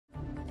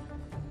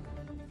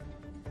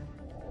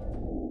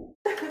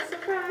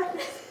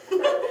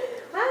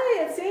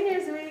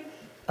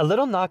A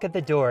little knock at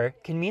the door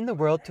can mean the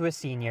world to a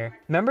senior.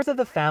 Members of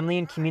the Family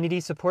and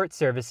Community Support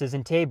Services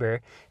in Taber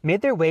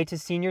made their way to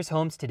seniors'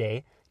 homes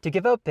today to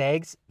give out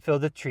bags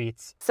filled with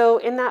treats. So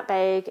in that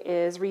bag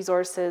is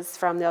resources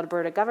from the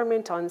Alberta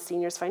government on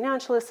seniors'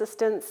 financial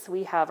assistance.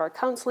 We have our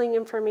counselling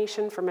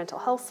information for mental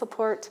health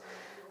support.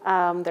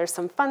 There's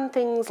some fun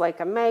things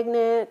like a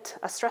magnet,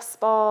 a stress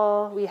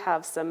ball. We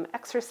have some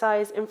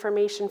exercise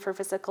information for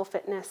physical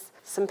fitness,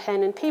 some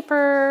pen and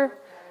paper,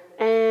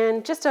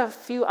 and just a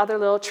few other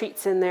little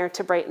treats in there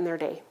to brighten their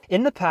day.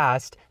 In the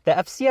past, the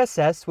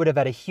FCSS would have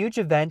had a huge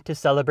event to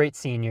celebrate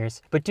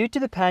seniors, but due to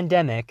the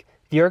pandemic,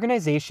 the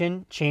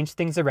organization changed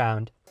things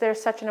around. They're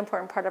such an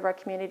important part of our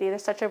community. They're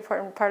such an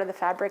important part of the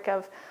fabric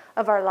of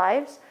our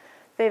lives.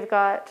 They've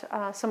got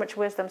so much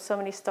wisdom, so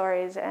many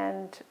stories,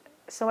 and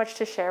so much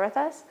to share with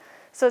us.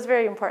 So it's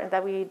very important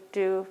that we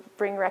do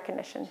bring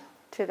recognition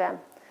to them.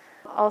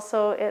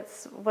 Also,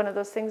 it's one of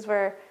those things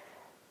where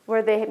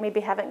they maybe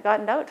haven't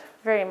gotten out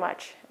very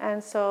much,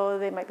 and so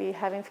they might be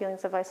having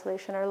feelings of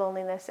isolation or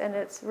loneliness, and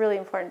it's really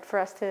important for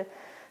us to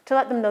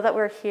let them know that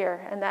we're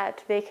here and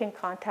that they can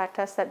contact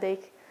us, that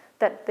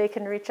they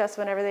can reach us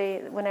whenever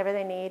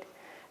they need,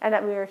 and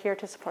that we are here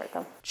to support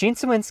them. Jean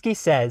Sawinski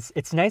says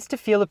it's nice to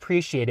feel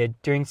appreciated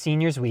during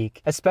Seniors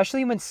Week,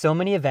 especially when so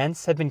many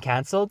events have been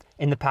cancelled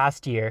in the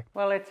past year.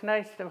 Well, it's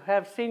nice to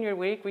have Senior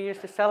Week. We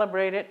used to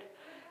celebrate it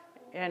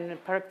in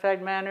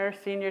Parkside Manor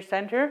Senior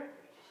Centre,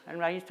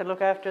 and I used to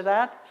look after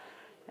that.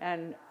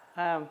 And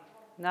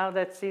now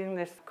that seeing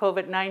this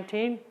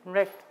COVID-19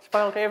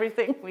 spoiled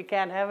everything, we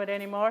can't have it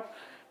anymore.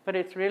 But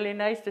it's really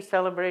nice to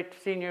celebrate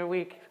Senior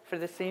Week for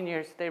the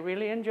seniors. They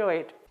really enjoy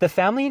it. The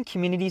Family and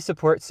Community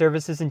Support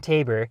Services in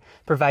Taber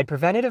provide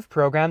preventative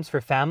programs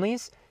for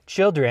families,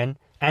 children,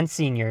 and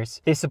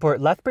seniors. They support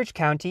Lethbridge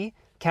County,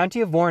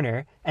 County of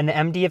Warner, and the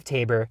MD of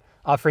Taber,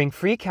 offering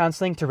free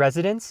counselling to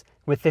residents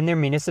within their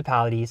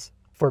municipalities.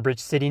 For Bridge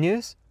City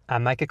News,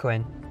 I'm Micah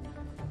Quinn.